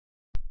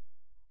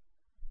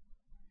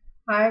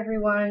Hi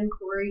everyone,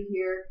 Corey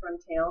here from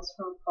Tales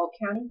from Polk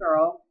County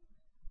Girl.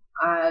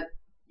 Uh,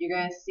 you're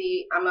gonna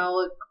see I'm gonna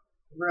look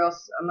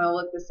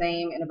the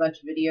same in a bunch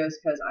of videos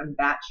because I'm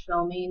batch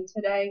filming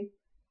today.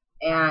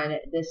 And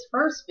this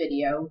first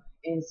video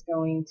is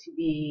going to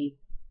be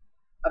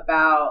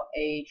about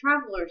a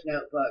traveler's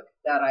notebook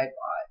that I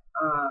bought.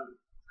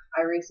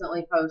 I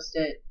recently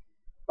posted.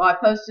 Well, I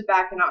posted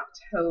back in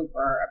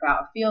October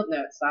about a field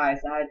note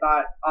size that I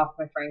bought off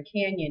my friend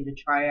Canyon to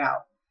try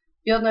out.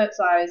 Field note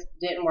size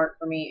didn't work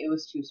for me. It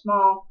was too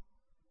small.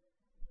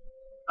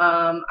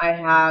 I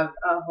have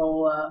a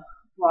whole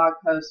blog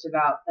post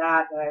about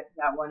that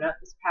went up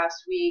this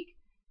past week.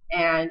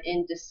 And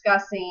in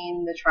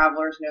discussing the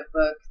traveler's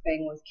notebook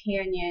thing with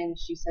Canyon,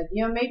 she said,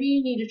 maybe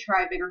you need to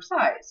try a bigger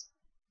size.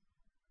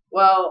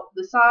 Well,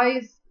 the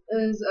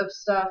sizes of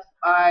stuff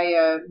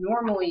I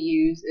normally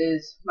use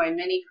is my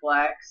mini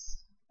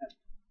flex.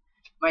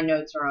 My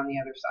notes are on the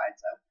other side,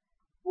 so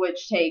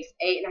which takes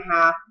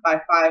 8.5 by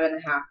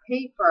 5.5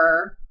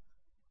 paper,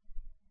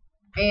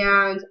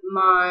 and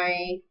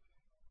my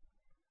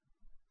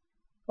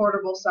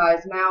portable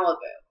size Malibu.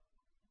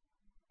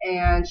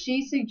 And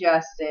she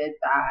suggested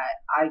that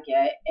I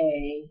get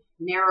a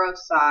narrow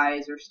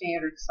size or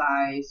standard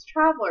size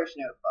traveler's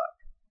notebook.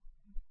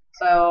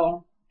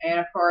 So, and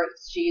of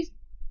course, she's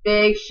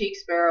big Chic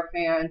Sparrow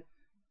fan.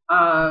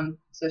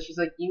 So she's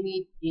like, you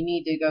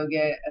need to go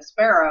get a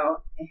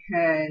Sparrow.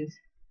 And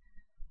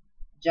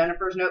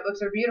Jennifer's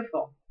notebooks are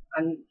beautiful.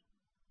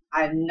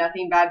 I have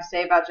nothing bad to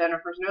say about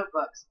Jennifer's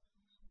notebooks.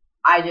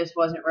 I just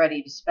wasn't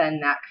ready to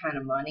spend that kind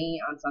of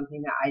money on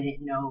something that I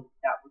didn't know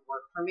that would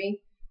work for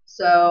me.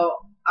 So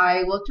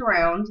I looked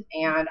around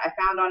and I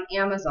found on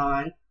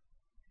Amazon,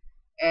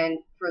 and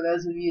for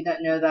those of you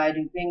that know that I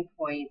do Bing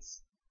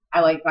points, I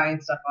like buying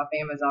stuff off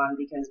Amazon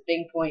because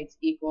Bing points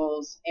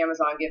equals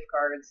Amazon gift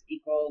cards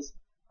equals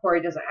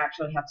Corey doesn't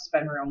actually have to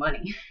spend real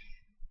money.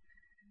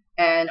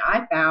 And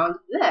I found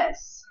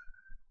this.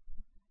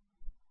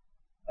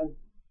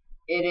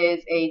 It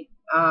is a,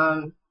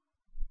 wow,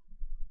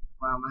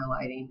 my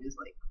lighting is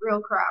like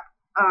real crap.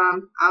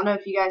 I don't know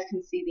if you guys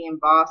can see the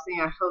embossing.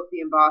 I hope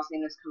the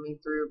embossing is coming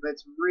through, but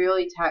it's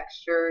really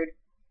textured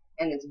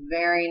and it's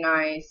very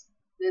nice.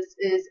 This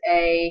is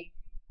a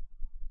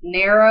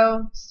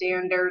narrow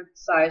standard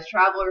size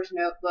traveler's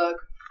notebook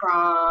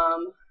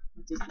from,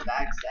 what does the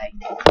bag say?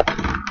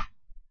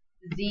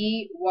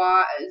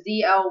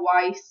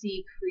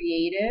 ZLYC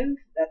Creative.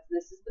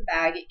 This is the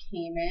bag it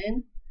came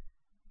in.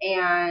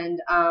 And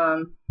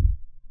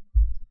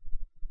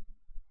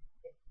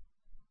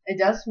it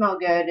does smell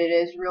good. It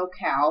is real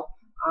cow.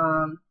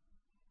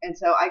 And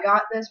so I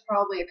got this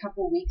probably a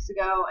couple weeks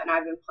ago, and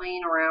I've been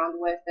playing around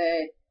with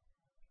it.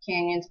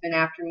 Canyon's been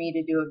after me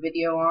to do a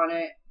video on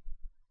it.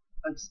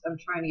 I'm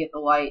trying to get the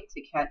light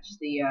to catch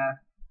the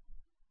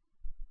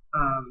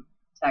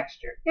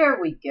texture. There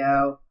we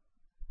go.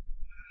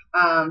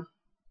 And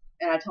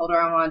I told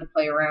her I wanted to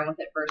play around with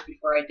it first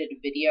before I did a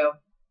video.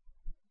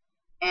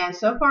 And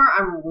so far,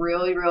 I'm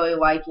really, really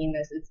liking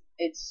this.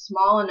 It's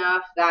small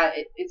enough that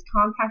it's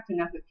compact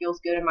enough it feels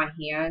good in my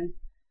hand,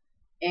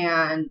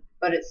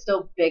 but it's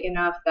still big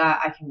enough that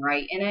I can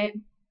write in it.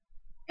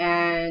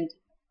 And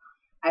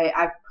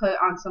I've put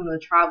on some of the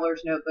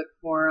Traveler's Notebook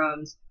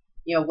forums,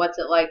 what's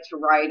it like to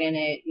write in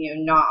it,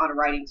 not on a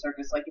writing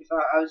surface. Like if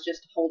I was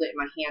just to hold it in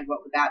my hand,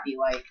 what would that be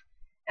like?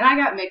 And I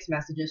got mixed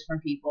messages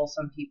from people.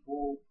 Some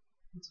people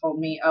told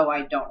me, oh,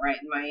 I don't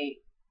write in my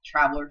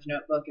Traveler's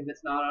Notebook if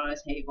it's not on a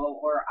table,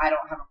 or I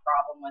don't have a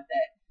problem with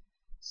it.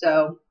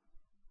 So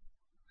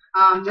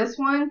this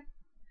one,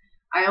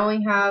 I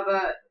only have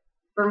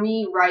for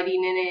me,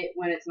 writing in it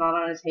when it's not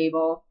on a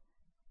table,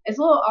 it's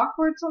a little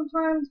awkward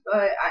sometimes,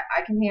 but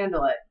I can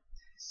handle it.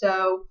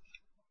 So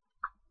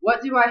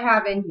what do I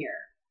have in here?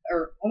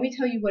 Or let me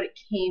tell you what it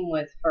came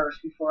with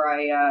first before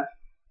I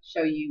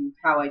show you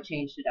how I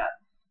changed it up.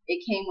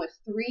 It came with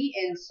 3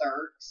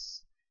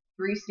 inserts,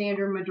 3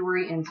 standard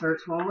Midori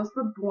inserts. One was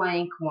the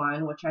blank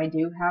one, which I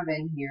do have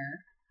in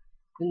here.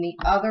 Then the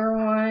other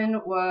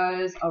one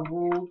was a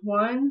ruled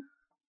one.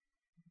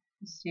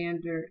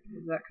 Standard,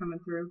 is that coming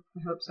through?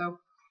 I hope so.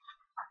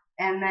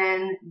 And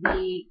then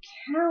the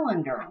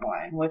calendar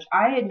one, which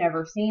I had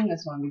never seen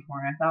this one before,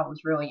 and I thought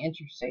was really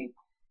interesting.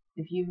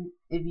 If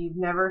you've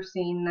never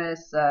seen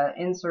this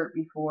insert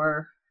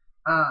before,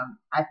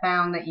 I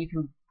found that you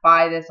can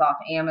buy this off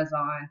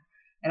Amazon,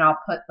 and I'll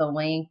put the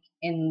link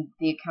in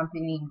the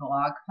accompanying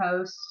blog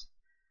post,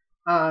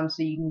 so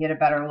you can get a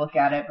better look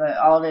at it. But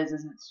all it is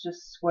it's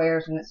just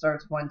squares, and it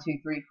starts 1, 2,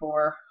 3,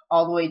 4,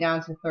 all the way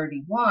down to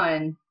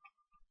 31.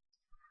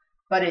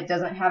 But it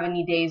doesn't have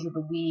any days of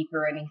the week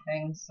or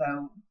anything.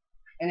 So,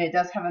 and it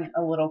does have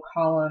a little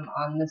column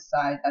on this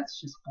side that's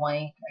just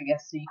blank, I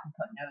guess, so you can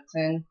put notes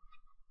in.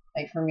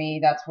 Like for me,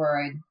 that's where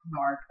I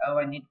mark, oh,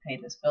 I need to pay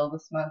this bill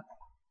this month.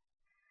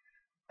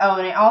 Oh,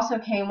 and it also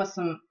came with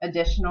some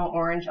additional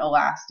orange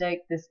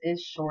elastic. This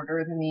is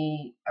shorter than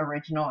the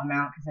original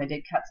amount because I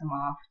did cut some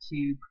off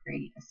to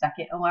create a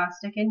second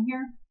elastic in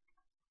here.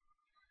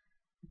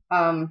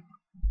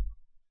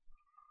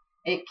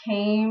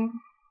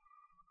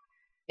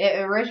 It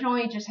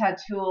originally just had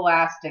 2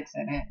 elastics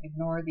in it.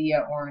 Ignore the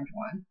orange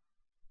one.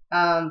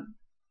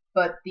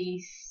 But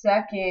this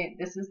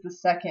is the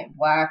second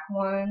black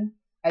one.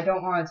 I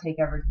don't want to take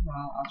everything.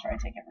 Well, I'll try to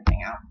take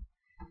everything out.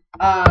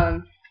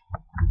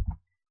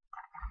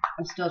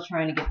 I'm still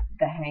trying to get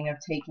the hang of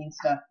taking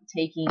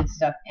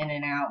stuff in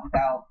and out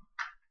without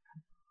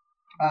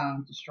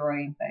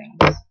destroying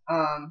things.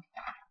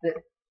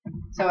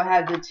 So it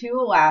had the 2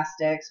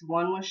 elastics.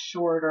 One was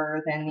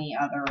shorter than the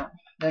other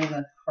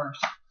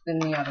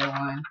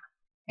one,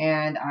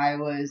 and I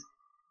was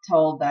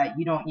told that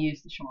you don't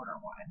use the shorter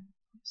one.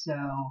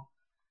 So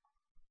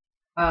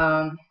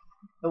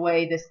the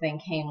way this thing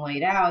came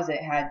laid out is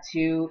it had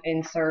 2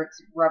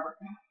 inserts,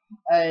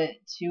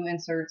 two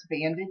inserts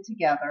banded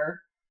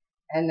together,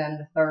 and then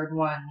the third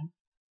one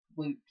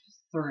looped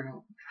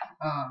through.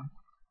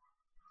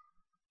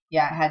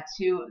 Yeah, it had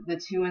the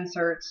two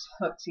inserts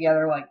hooked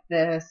together like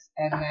this,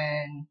 and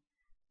then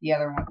the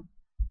other one.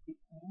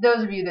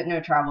 Those of you that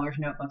know Traveler's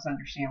Notebooks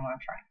understand what I'm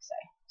trying to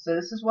say. So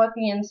this is what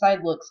the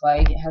inside looks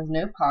like. It has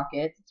no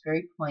pockets. It's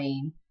very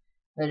plain,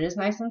 but it is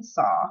nice and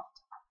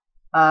soft.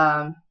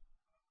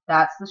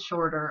 That's the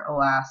shorter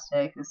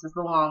elastic. This is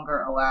the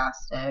longer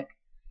elastic.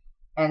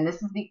 And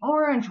this is the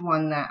orange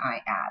one that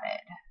I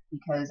added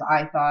because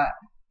I thought,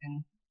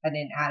 and I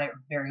didn't add it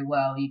very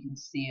well. You can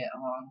see it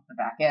along the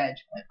back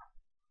edge, but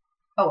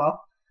oh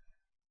well.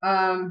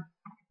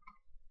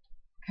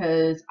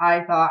 Because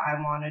I thought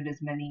I wanted to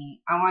see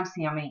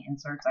how many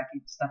inserts I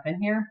could stuff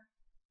in here.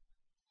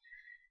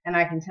 And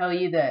I can tell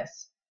you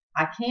this,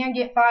 I can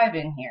get 5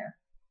 in here,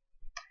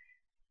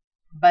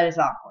 but it's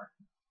awkward.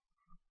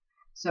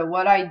 So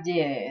what I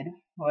did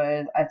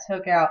was I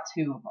took out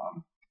 2 of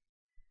them.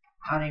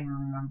 I don't even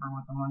remember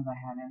what the ones I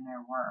had in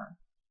there were.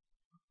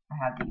 I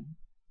had the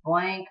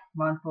blank,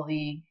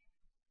 monthly,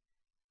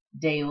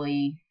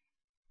 daily,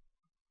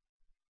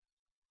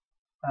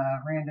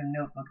 random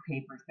notebook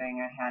paper thing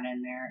I had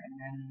in there, and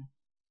then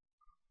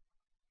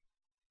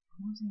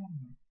what was the other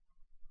one?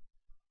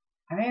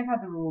 I may have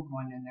had the ruled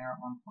one in there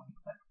at one point,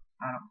 but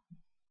I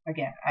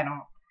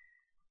don't.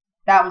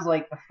 That was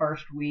like the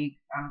first week.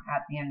 I'm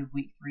at the end of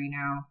week 3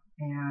 now,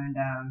 and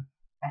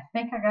I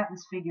think I got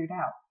this figured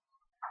out.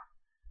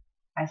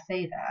 I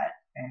say that,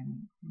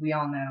 and we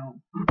all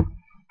know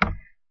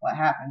what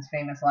happens,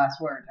 famous last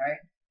words, right?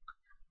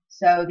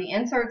 So the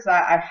inserts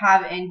that I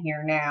have in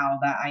here now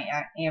that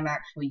I am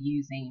actually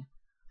using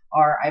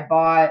are, I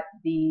bought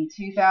the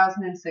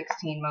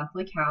 2016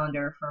 monthly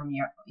calendar from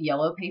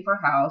Yellow Paper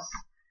House.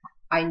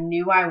 I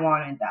knew I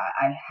wanted that.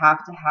 I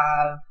have to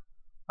have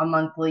a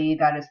monthly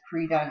that is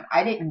pre-done.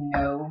 I didn't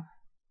know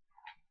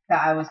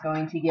that I was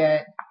going to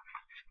get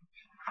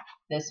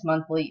this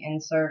monthly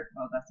insert.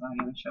 Oh, that's not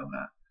even showing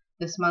up.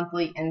 This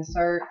monthly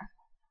insert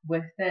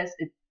with this.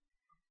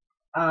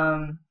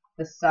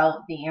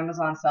 The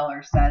Amazon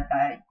seller said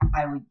that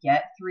I would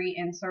get 3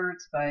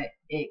 inserts, but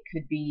it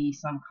could be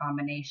some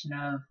combination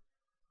of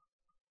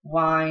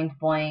lined,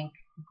 blank,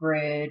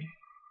 grid,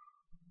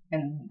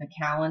 and the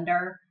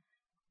calendar.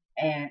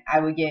 And I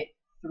would get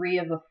 3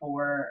 of the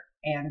 4,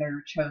 and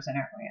they're chosen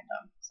at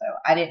random. So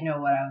I didn't know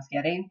what I was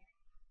getting,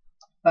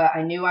 but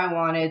I knew I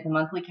wanted the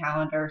monthly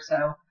calendar,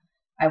 so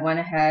I went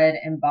ahead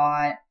and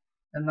bought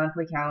the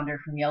monthly calendar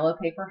from Yellow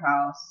Paper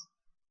House.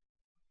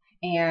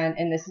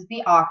 And this is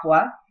the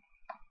aqua.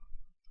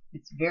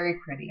 It's very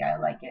pretty. I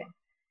like it.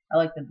 I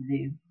like the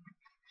blue.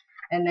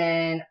 And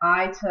then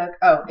I took,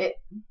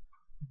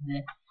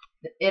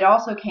 it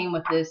also came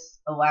with this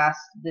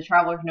the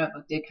Traveler's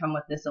Notebook did come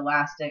with this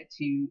elastic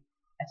to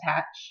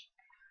attach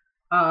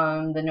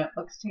the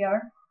notebooks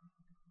together.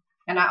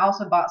 And I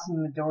also bought some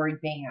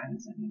Midori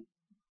bands,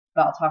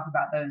 but I'll talk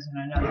about those in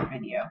another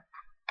video.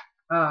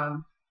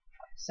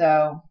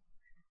 So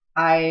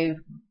I've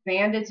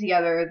banded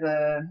together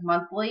the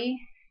monthly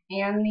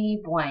and the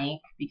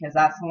blank because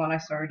that's the one I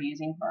started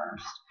using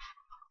first.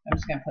 I'm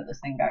just going to put this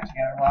thing back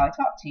together while I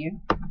talk to you.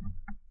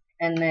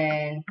 And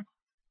then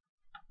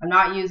I'm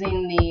not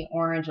using the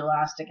orange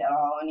elastic at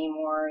all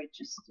anymore.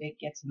 It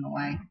gets in the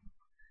way.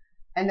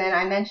 And then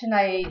I mentioned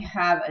I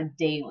have a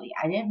daily.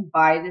 I didn't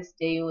buy this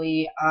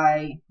daily.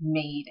 I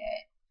made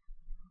it.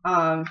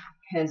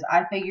 Because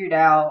I figured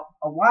out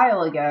a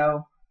while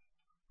ago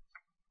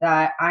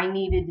that I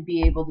needed to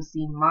be able to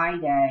see my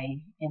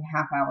day in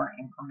half-hour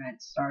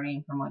increments,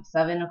 starting from like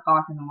 7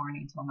 o'clock in the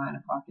morning till 9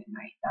 o'clock at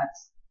night.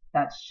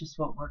 That's just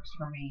what works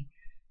for me.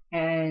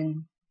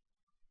 And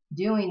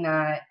doing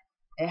that,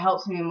 it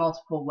helps me in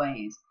multiple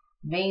ways.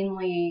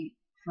 Mainly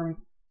for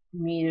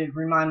me to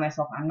remind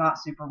myself I'm not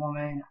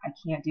Superwoman. I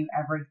can't do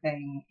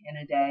everything in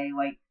a day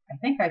like I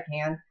think I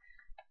can.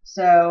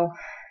 So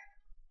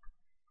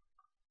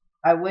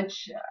I would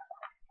here,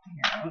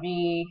 let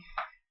me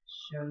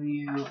show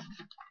you.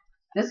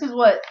 This is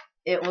what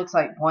it looks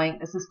like blank.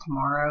 This is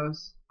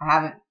tomorrow's. I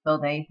haven't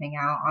filled anything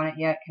out on it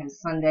yet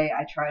because Sunday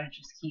I try to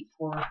just keep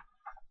for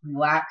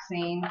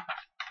relaxing.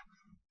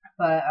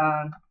 But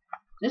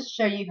just to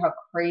show you how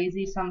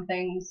crazy some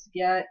things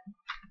get.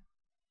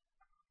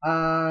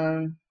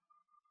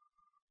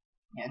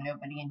 Yeah,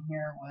 nobody in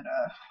here would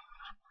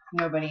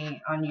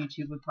nobody on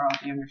YouTube would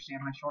probably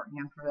understand my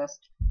shorthand for this.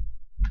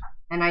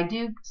 And I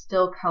do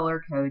still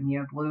color code. You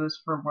know, blue is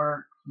for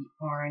work,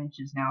 orange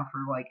is now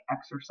for like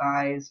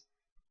exercise,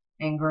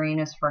 and green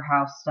is for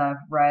house stuff,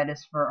 red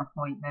is for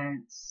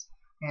appointments,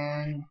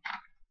 and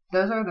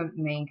those are the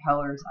main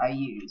colors I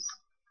use.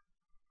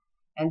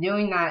 And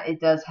doing that, it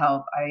does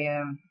help.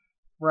 I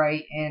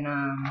write in,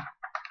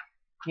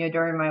 you know,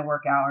 during my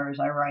work hours,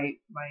 I write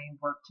my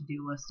work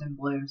to-do list in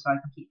blue so I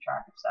can keep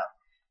track of stuff.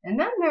 And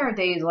then there are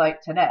days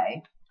like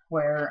today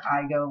where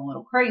I go a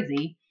little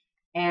crazy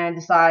and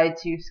decide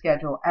to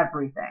schedule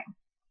everything.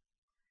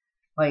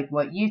 Like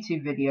what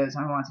YouTube videos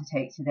I want to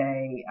take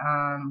today.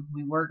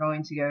 We were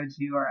going to go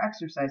to our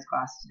exercise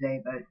class today,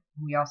 but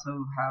we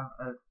also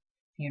have a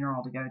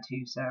funeral to go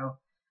to, so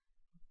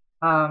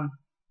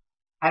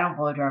I don't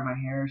blow dry my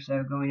hair,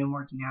 so going and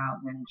working out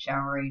and then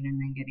showering and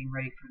then getting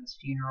ready for this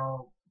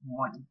funeral,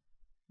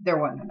 there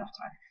wasn't enough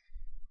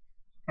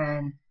time.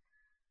 And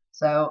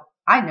so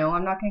I know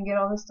I'm not going to get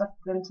all this stuff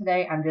done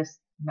today. I'm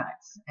just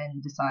nuts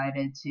and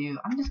decided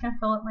I'm just going to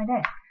fill up my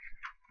day.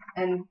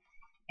 And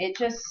it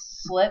just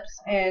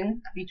slips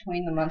in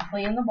between the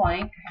monthly and the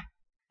blank.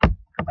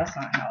 That's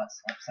not how it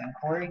slips in,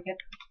 Corey.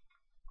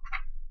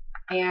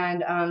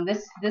 And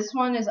this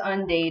one is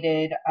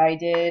undated. I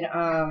did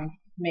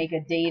make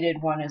a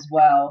dated one as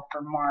well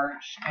for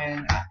March,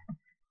 and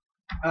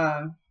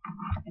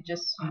it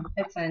just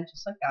fits in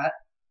just like that.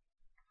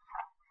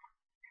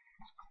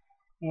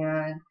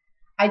 And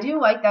I do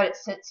like that it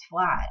sits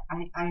flat.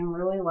 I'm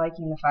really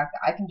liking the fact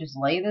that I can just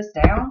lay this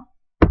down.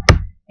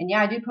 And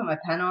yeah, I do put my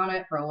pen on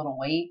it for a little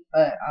weight,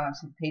 but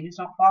so the pages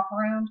don't flop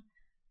around.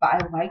 But I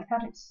like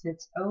that it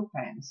sits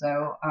open.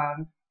 So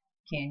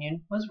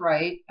Canyon was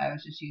right. I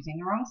was just using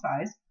the wrong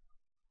size.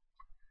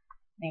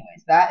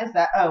 Anyways, that is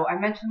that. Oh, I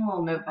mentioned the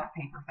little notebook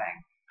paper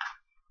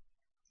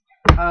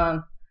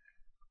thing.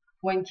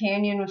 When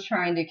Canyon was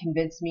trying to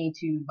convince me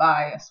to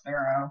buy a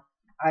sparrow,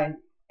 and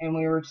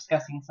we were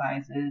discussing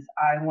sizes,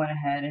 I went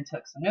ahead and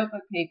took some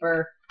notebook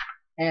paper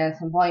and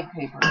some blank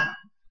paper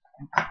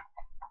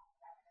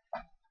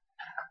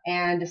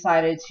and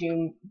decided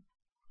to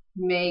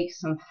make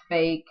some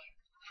fake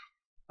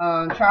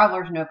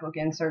traveler's notebook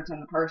inserts in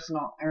the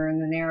personal or in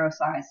the narrow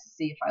size to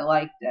see if I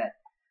liked it.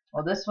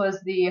 Well, this was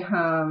the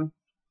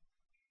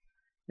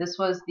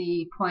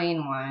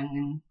plain one,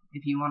 and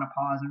if you want to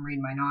pause and read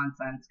my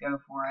nonsense, go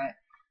for it.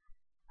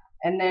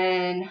 And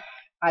then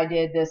I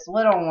did this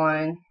little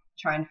one,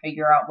 trying to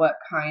figure out what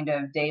kind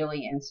of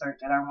daily insert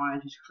did I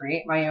want to just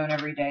create my own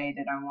every day.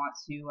 Did I want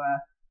to,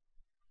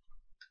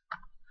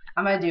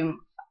 I'm going to do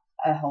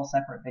a whole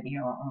separate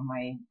video on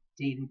my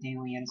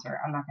daily insert.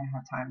 I'm not going to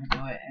have time to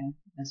do it in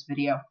this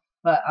video.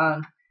 But,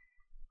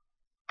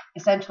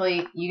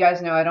 essentially, you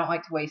guys know I don't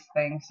like to waste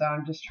things, so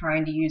I'm just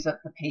trying to use up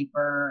the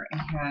paper,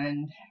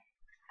 and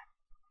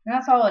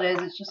that's all it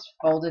is. It's just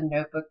folded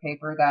notebook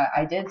paper that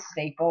I did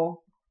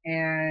staple,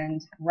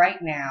 and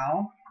right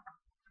now,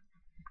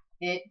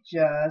 it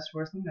just,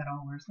 where's the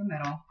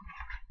middle?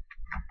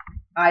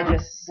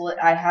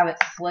 I have it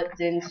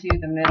slipped into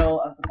the middle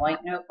of the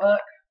blank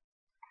notebook,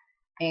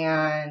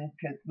 and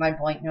because my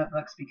blank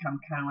notebooks become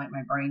kind of like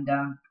my brain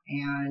dump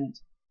and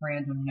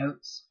random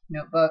notes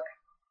notebook.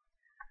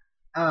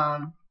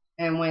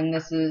 And when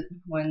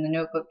the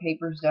notebook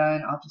paper's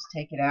done, I'll just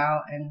take it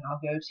out and I'll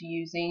go to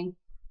using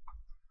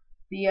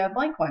the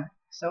blank one.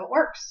 So it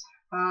works.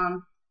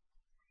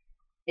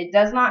 It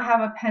does not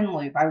have a pen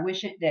loop. I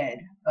wish it did,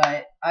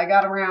 but I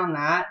got around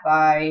that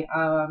by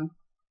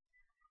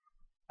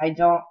I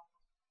don't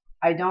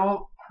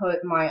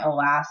put my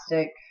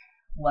elastic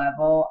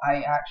level.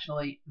 I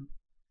actually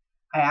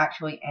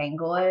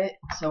angle it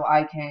so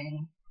I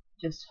can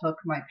just hook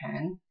my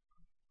pen.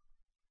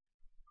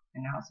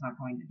 And now it's not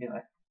going to do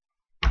it.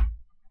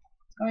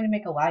 It's going to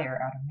make a liar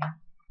out of me.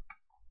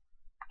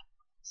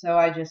 So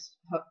I just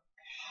hook.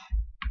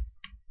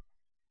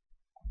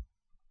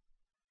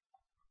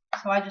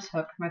 So I just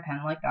hook my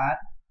pen like that.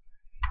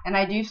 And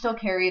I do still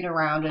carry it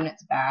around in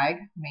its bag,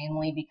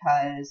 mainly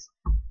because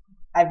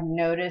I've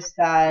noticed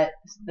that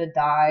the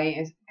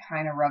dye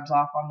kind of rubs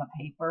off on the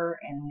paper,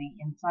 and the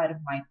inside of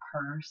my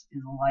purse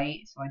is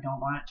light, so I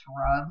don't want it to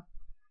rub.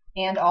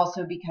 And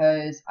also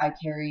because I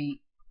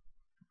carry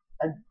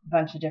a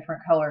bunch of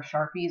different color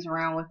Sharpies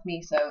around with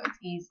me, so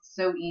it's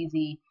so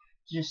easy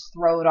to just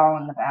throw it all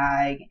in the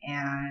bag,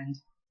 and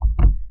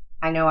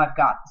I know I've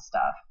got the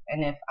stuff.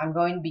 And if I'm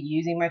going to be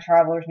using my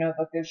traveler's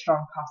notebook, there's a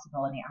strong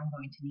possibility I'm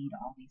going to need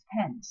all these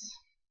pens.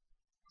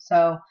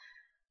 So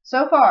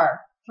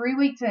far, 3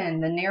 weeks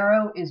in, the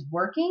narrow is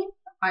working.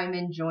 I'm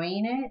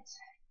enjoying it,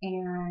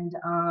 and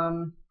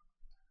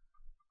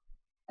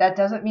that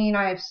doesn't mean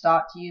I have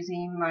stopped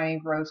using my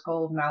rose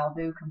gold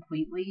Malibu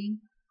completely.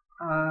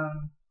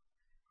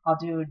 I'll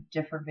do a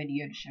different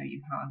video to show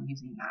you how I'm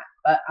using that.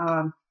 But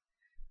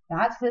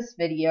that's this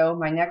video.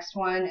 My next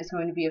one is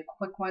going to be a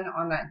quick one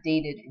on that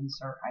dated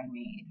insert I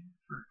made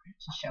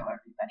to show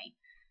everybody.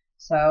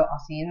 So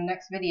I'll see you in the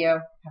next video.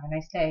 Have a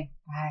nice day.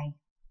 Bye.